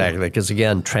trees too. Exactly. Because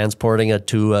again, transporting it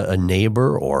to a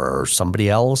neighbor or somebody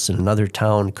else in another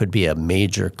town could be a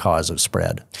major cause of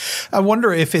spread. I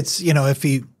wonder if it's, if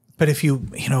he But if you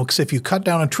 'cause if you cut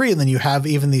down a tree and then you have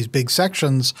even these big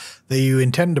sections that you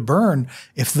intend to burn,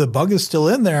 if the bug is still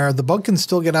in there, the bug can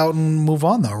still get out and move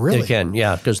on though, really. It can,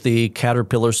 yeah, because the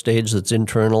caterpillar stage that's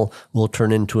internal will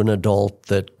turn into an adult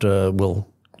that will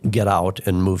get out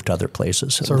and move to other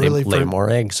places. So and really lay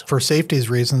more eggs. For safety's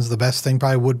reasons, the best thing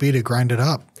probably would be to grind it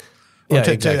up. Or Yeah,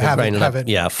 to exactly. have it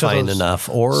yeah, fine enough.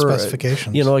 Or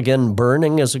specifications. Again,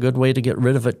 burning is a good way to get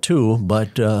rid of it too.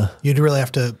 But you'd really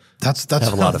have to. That's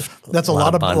have a lot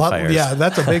of bonfires. Yeah,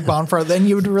 that's a big bonfire. Then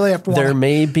you would really have to. There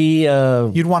may be.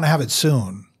 You'd want to have it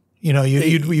soon. You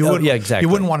wouldn't. Yeah, exactly. You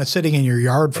wouldn't want it sitting in your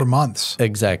yard for months.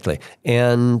 Exactly,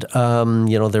 and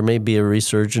there may be a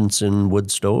resurgence in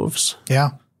wood stoves. Yeah.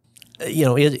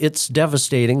 It's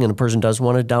devastating, and a person does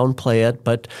want to downplay it,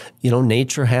 but,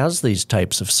 nature has these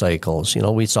types of cycles.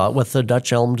 We saw it with the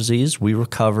Dutch elm disease. We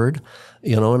recovered,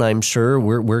 and I'm sure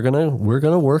we're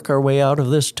gonna work our way out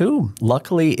of this too.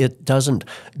 Luckily, it doesn't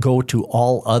go to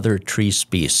all other tree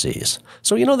species.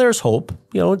 So, there's hope.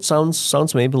 It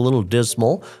sounds maybe a little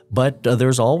dismal, but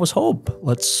there's always hope.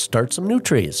 Let's start some new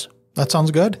trees. That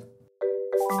sounds good.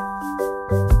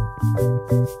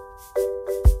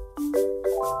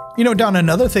 Don,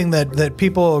 another thing that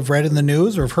people have read in the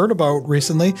news or have heard about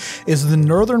recently is the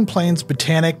Northern Plains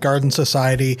Botanic Garden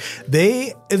Society.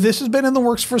 This has been in the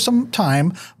works for some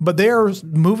time, but they are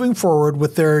moving forward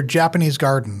with their Japanese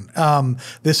garden.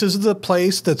 This is the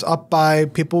place that's up by,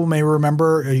 people may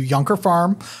remember, Yunker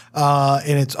Farm,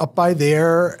 and it's up by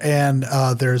there. And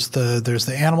there's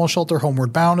the animal shelter,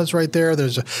 Homeward Bound is right there.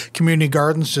 There's a community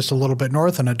gardens just a little bit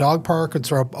north, and a dog park.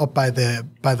 It's up by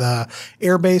the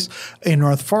air base in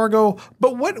North Fargo.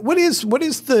 But what is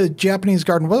the Japanese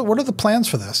garden? What are the plans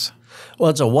for this? Well,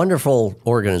 it's a wonderful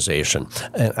organization.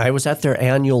 I was at their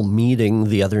annual meeting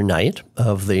the other night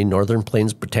of the Northern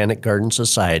Plains Botanic Garden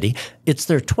Society. It's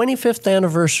their 25th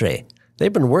anniversary.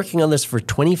 They've been working on this for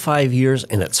 25 years,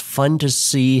 and it's fun to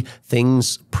see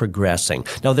things progressing.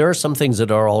 Now, there are some things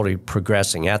that are already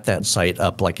progressing at that site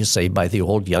up, like you say, by the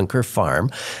old Yunker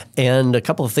farm, and a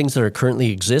couple of things that are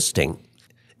currently existing.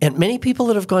 And many people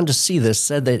that have gone to see this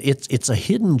said that it's a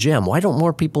hidden gem. Why don't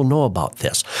more people know about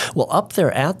this? Well, up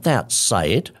there at that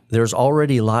site, there's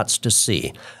already lots to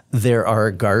see. There are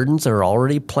gardens that are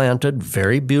already planted,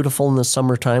 very beautiful in the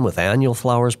summertime with annual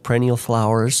flowers, perennial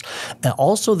flowers.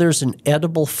 Also, there's an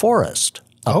edible forest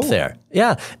up there.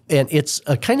 Yeah, and it's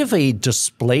a kind of a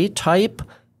display type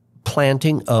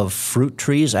planting of fruit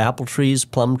trees, apple trees,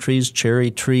 plum trees, cherry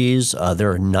trees.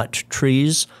 There are nut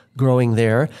trees growing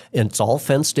there, and it's all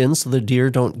fenced in so the deer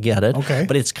don't get it. Okay.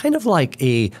 But it's kind of like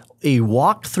a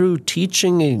walk-through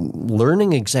teaching and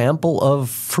learning example of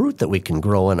fruit that we can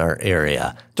grow in our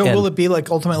area. So will it be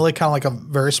like ultimately kind of like a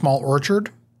very small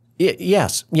orchard?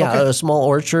 Yes. Yeah, okay. A small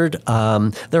orchard.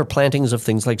 There are plantings of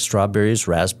things like strawberries,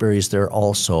 raspberries there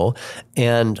also.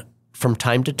 And from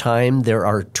time to time, there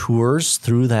are tours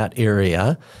through that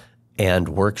area and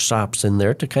workshops in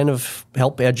there to kind of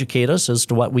help educate us as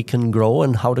to what we can grow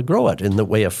and how to grow it in the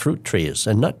way of fruit trees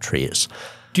and nut trees.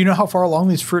 Do you know how far along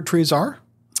these fruit trees are?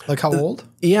 Like how old?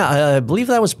 Yeah, I believe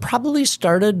that was probably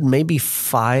started maybe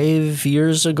 5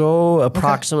 years ago,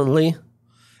 approximately. Okay.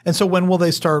 And so when will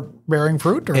they start bearing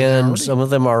fruit? And some of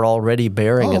them are already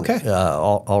bearing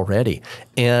already.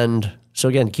 And so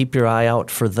again, keep your eye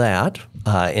out for that.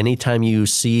 Anytime you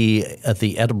see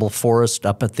the edible forest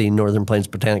up at the Northern Plains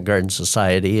Botanic Garden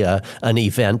Society, an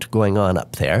event going on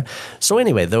up there. So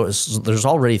anyway, there's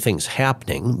already things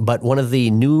happening, but one of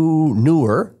the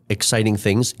newer exciting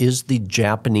things is the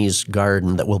Japanese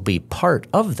garden that will be part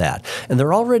of that. And there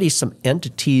are already some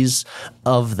entities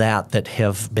of that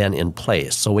have been in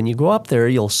place. So when you go up there,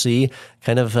 you'll see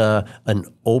kind of an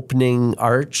opening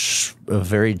arch, a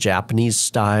very Japanese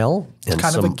style. And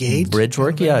kind of a gate? Bridge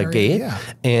work, a gate. Yeah.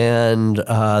 And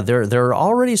there are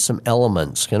already some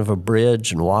elements, kind of a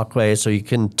bridge and walkway, so you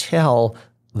can tell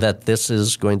that this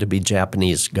is going to be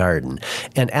Japanese garden.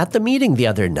 And at the meeting the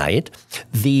other night,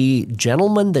 the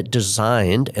gentleman that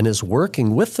designed and is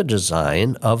working with the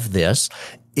design of this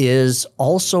is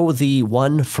also the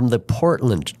one from the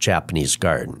Portland Japanese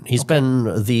garden. He's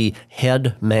been the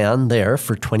head man there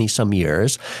for 20-some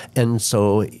years, and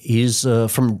so he's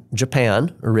from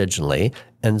Japan originally,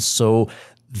 and so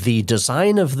the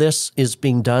design of this is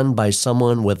being done by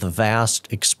someone with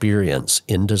vast experience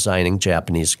in designing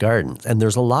Japanese gardens. And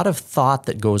there's a lot of thought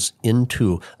that goes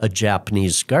into a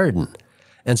Japanese garden.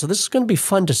 And so this is going to be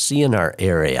fun to see in our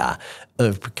area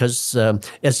because,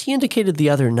 as he indicated the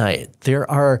other night,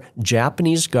 there are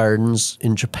Japanese gardens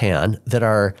in Japan that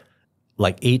are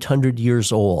like 800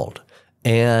 years old.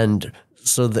 And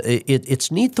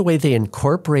it's neat the way they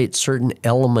incorporate certain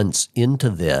elements into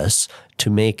this to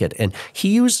make it. And he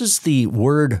uses the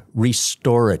word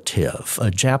restorative. A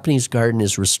Japanese garden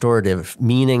is restorative,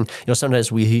 meaning,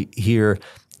 sometimes we hear,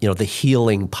 the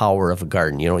healing power of a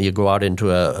garden. You go out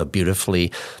into a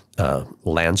beautifully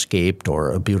landscaped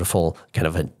or a beautiful kind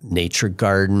of a nature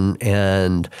garden,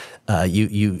 and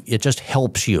it just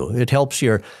helps you. It helps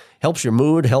your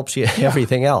mood, helps you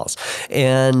everything else.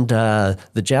 And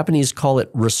the Japanese call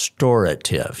it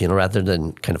restorative, rather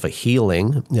than kind of a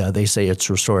healing. They say it's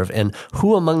restorative. And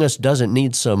who among us doesn't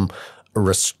need some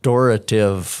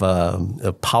restorative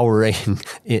powering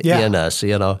in us,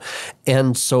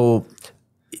 And so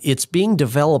it's being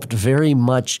developed very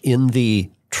much in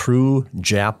the true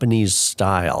Japanese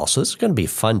style. So this is going to be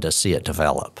fun to see it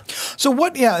develop. So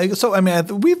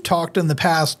we've talked in the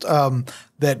past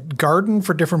that garden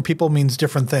for different people means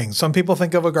different things. Some people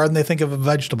think of a garden, they think of a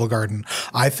vegetable garden.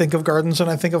 I think of gardens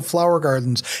and I think of flower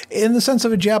gardens. In the sense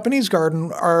of a Japanese garden,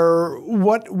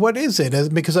 what is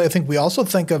it? Because I think we also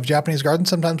think of Japanese gardens,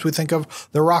 sometimes we think of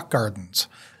the rock gardens.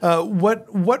 What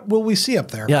will we see up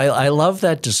there? Yeah, I love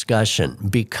that discussion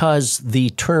because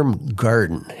the term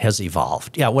garden has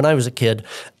evolved. Yeah, when I was a kid,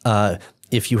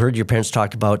 if you heard your parents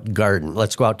talk about garden,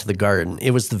 let's go out to the garden, it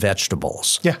was the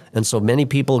vegetables. Yeah. And so many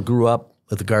people grew up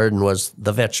with the garden was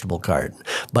the vegetable garden.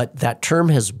 But that term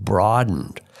has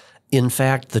broadened. In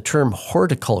fact, the term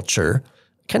horticulture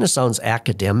kind of sounds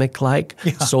academic-like.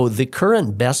 Yeah. So the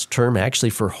current best term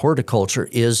actually for horticulture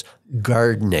is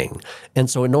gardening. And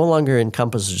so it no longer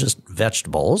encompasses just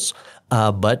vegetables,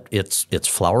 but it's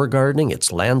flower gardening,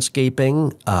 it's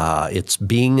landscaping, it's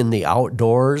being in the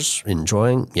outdoors,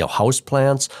 enjoying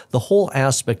houseplants. The whole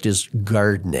aspect is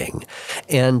gardening.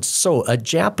 And so a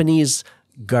Japanese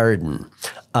garden,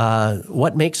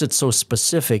 what makes it so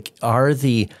specific are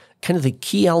the kind of the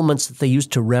key elements that they use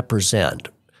to represent.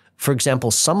 For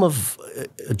example, some of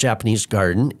a Japanese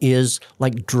garden is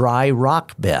like dry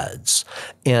rock beds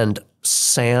and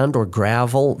sand or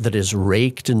gravel that is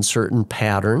raked in certain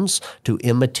patterns to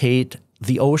imitate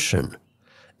the ocean.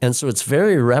 And so it's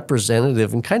very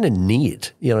representative and kind of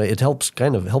neat. It helps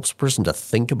a person to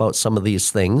think about some of these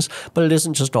things, but it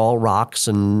isn't just all rocks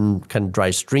and kind of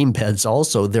dry stream beds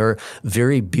also. They're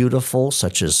very beautiful,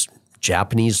 such as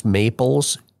Japanese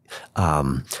maples,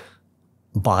 bonsai,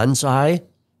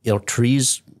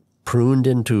 trees pruned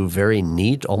into very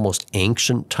neat, almost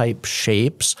ancient type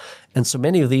shapes. And so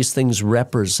many of these things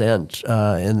represent,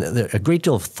 and a great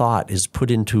deal of thought is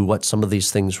put into what some of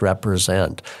these things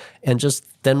represent. And just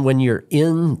then when you're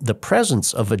in the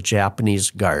presence of a Japanese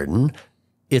garden,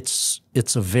 it's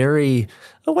a very,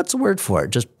 what's the word for it?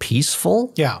 Just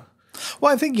peaceful? Yeah.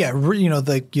 Well, I think,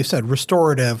 like you said,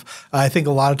 restorative. I think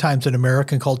a lot of times in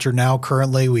American culture now,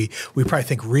 currently, we probably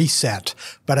think reset,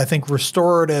 but I think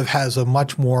restorative has a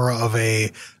much more of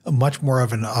a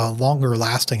longer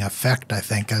lasting effect, I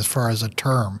think, as far as a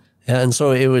term. And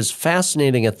so it was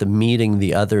fascinating at the meeting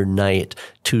the other night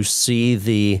to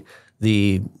see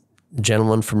the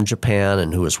gentleman from Japan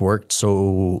and who has worked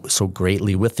so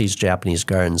greatly with these Japanese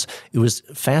gardens. It was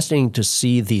fascinating to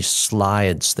see the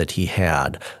slides that he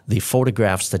had, the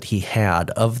photographs that he had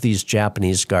of these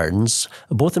Japanese gardens,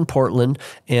 both in Portland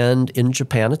and in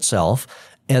Japan itself,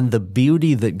 and the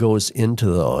beauty that goes into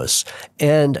those.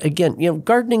 And again,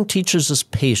 gardening teaches us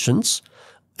patience.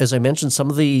 As I mentioned, some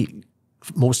of the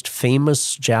most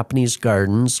famous Japanese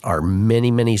gardens are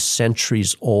many, many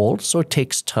centuries old, so it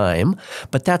takes time.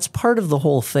 But that's part of the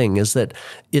whole thing, is that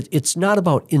it's not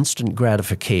about instant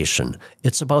gratification.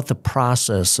 It's about the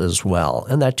process as well.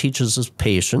 And that teaches us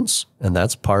patience, and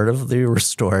that's part of the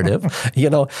restorative.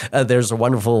 There's a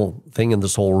wonderful thing in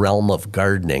this whole realm of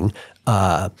gardening.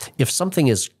 If something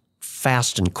is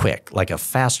fast and quick, like a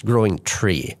fast-growing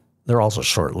tree, they're also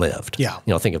short-lived. Yeah.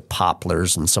 Think of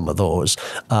poplars and some of those.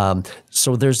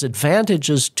 So there's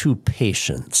advantages to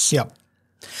patience. Yeah.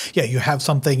 Yeah, you have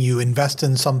something, you invest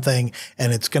in something,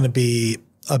 and it's going to be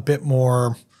a bit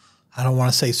more, I don't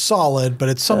want to say solid, but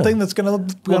it's something that's going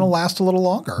to last a little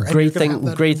longer.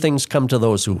 Great things come to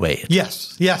those who wait.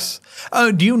 Yes, yes.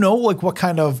 Do you know what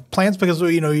kind of plants? Because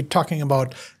you're talking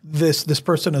about this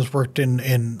person has worked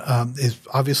is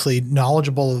obviously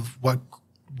knowledgeable of what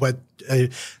a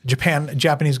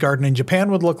Japanese garden in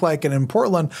Japan would look like, and in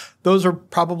Portland, those are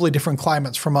probably different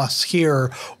climates from us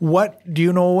here. Do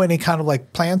you know any kind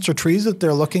of plants or trees that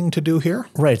they're looking to do here?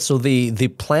 Right. So the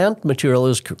plant material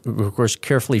is, of course,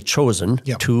 carefully chosen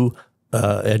to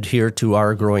adhere to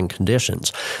our growing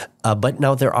conditions. But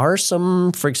now there are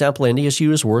some, for example,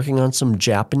 NDSU is working on some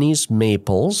Japanese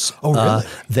maples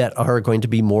that are going to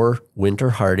be more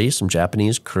winter hardy, some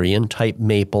Japanese Korean type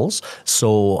maples.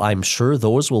 So I'm sure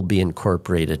those will be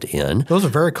incorporated in. Those are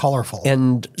very colorful.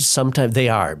 And sometimes they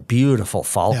are beautiful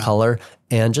fall color.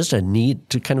 And just a neat,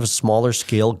 kind of a smaller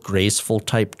scale, graceful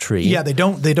type tree. Yeah, they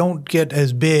don't get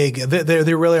as big.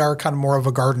 They really are kind of more of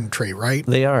a garden tree, right?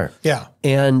 They are. Yeah.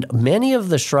 And many of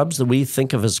the shrubs that we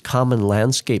think of as common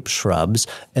landscape shrubs,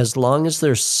 as long as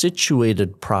they're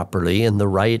situated properly in the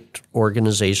right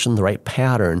organization, the right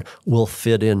pattern, will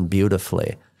fit in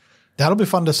beautifully. That'll be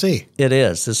fun to see. It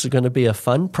is. This is going to be a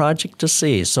fun project to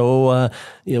see. So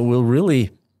we'll really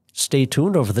stay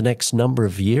tuned over the next number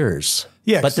of years.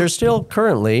 Yeah, but there's still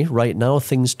currently, right now,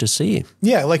 things to see.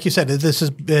 Yeah, like you said, this has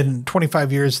been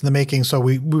 25 years in the making, so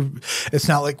we it's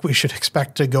not like we should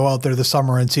expect to go out there this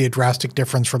summer and see a drastic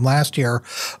difference from last year.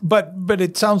 But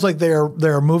it sounds like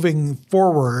they're moving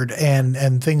forward,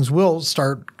 and things will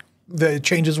start. The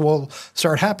changes will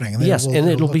start happening. And yes, and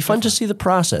it'll be fun to see the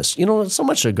process. You know, so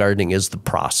much of gardening is the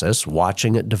process,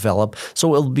 watching it develop.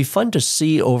 So it'll be fun to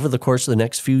see over the course of the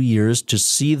next few years to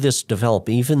see this develop,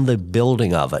 even the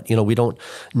building of it. You know, we don't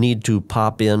need to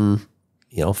pop in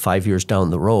 5 years down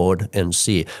the road and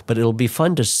see. But it'll be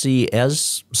fun to see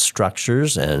as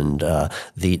structures and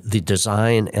the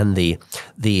design and the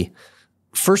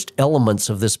first elements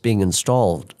of this being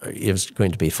installed is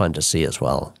going to be fun to see as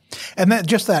well. And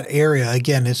that area,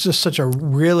 again, is just such a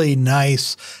really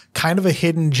nice kind of a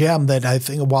hidden gem that I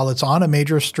think while it's on a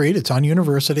major street, it's on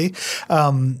University,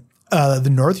 the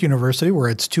North University where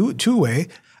it's two-way,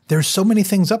 there's so many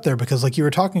things up there because like you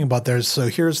were talking about,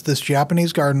 here's this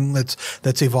Japanese garden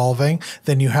that's evolving.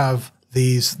 Then you have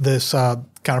this kind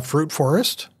of fruit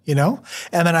forest, and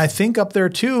then I think up there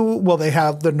too, well, they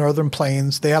have the Northern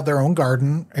Plains. They have their own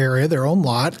garden area, their own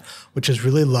lot, which is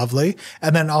really lovely.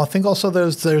 And then I think also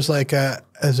there's like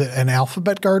is it an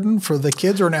alphabet garden for the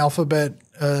kids or an alphabet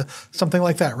something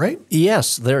like that, right?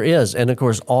 Yes, there is. And of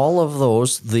course, all of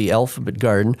those, the alphabet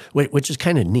garden, which is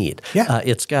kind of neat. Yeah.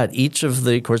 It's got each of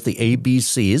the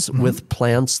ABCs with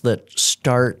plants that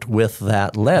start with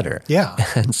that letter. Yeah.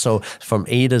 And so from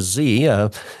A to Z,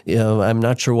 I'm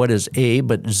not sure what is A,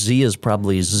 but Z is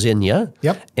probably zinnia.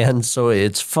 Yep. And so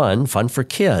it's fun for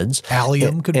kids.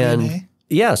 Allium could be an A.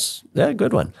 Yes, yeah,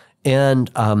 good one. And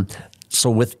so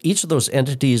with each of those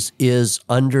entities is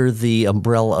under the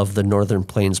umbrella of the Northern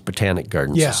Plains Botanic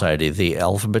Garden Society, the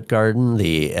Alphabet Garden,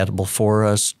 the Edible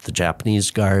Forest, the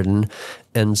Japanese Garden.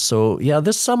 And so,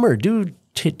 this summer, do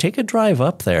take a drive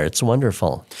up there. It's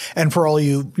wonderful. And for all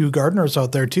you gardeners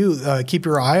out there too, keep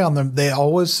your eye on them. They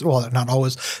always, well, not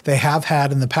always, they have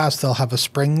had in the past, they'll have a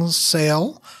spring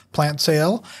sale, plant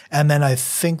sale. And then I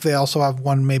think they also have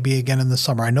one maybe again in the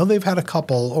summer. I know they've had a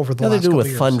couple over the last couple of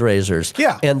years. They do with fundraisers.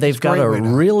 Yeah. And they've got a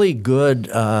really good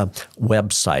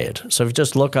website. So if you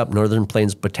just look up Northern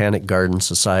Plains Botanic Garden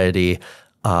Society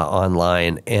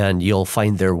online, and you'll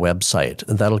find their website.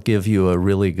 And that'll give you a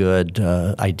really good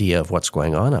idea of what's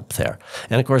going on up there.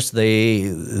 And of course, they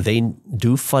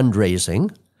do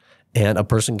fundraising, and a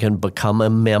person can become a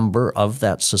member of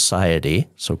that society.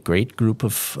 So great group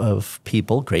of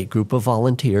people, great group of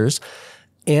volunteers.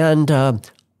 And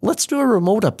let's do a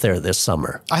remote up there this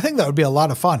summer. I think that would be a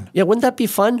lot of fun. Yeah, wouldn't that be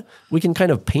fun? We can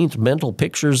kind of paint mental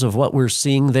pictures of what we're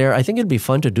seeing there. I think it'd be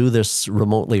fun to do this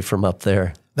remotely from up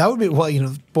there. That would be, well,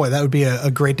 boy, that would be a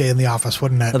great day in the office,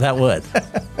 wouldn't it? That would.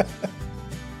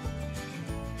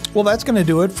 Well, that's going to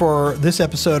do it for this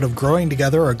episode of Growing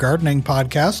Together, a gardening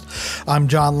podcast. I'm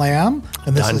John Lamb.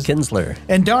 And this is Don Kinzler.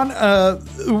 And Don,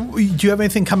 do you have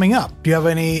anything coming up? Do you have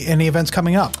any events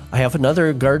coming up? I have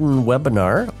another garden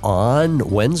webinar on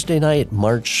Wednesday night,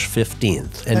 March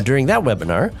 15th. And during that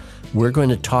webinar, we're going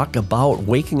to talk about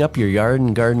waking up your yard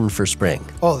and garden for spring.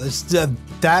 Oh,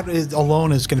 that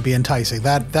alone is going to be enticing.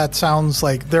 That sounds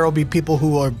like there will be people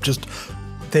who are just,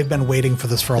 they've been waiting for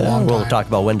this for a long time. We'll talk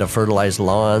about when to fertilize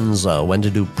lawns, when to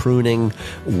do pruning,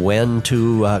 when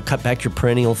to cut back your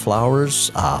perennial flowers,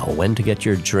 when to get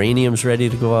your geraniums ready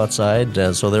to go outside.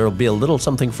 So there will be a little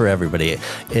something for everybody,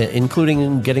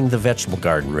 including getting the vegetable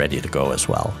garden ready to go as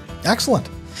well. Excellent.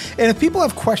 And if people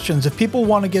have questions, if people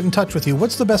want to get in touch with you,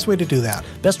 what's the best way to do that?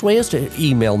 Best way is to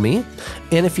email me.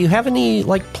 And if you have any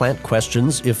plant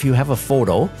questions, if you have a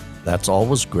photo, that's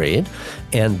always great.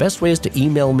 And best way is to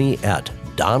email me at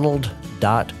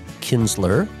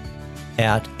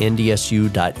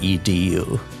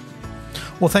donald.kinzler@ndsu.edu.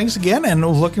 Well, thanks again,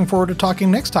 and looking forward to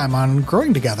talking next time on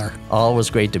Growing Together.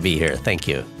 Always great to be here. Thank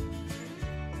you.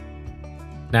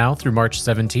 Now, through March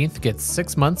 17th, get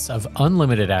 6 months of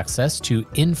unlimited access to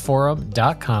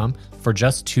inforum.com for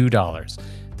just $2.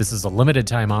 This is a limited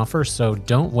time offer, so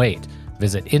don't wait.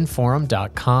 Visit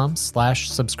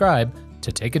inforum.com/subscribe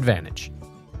to take advantage.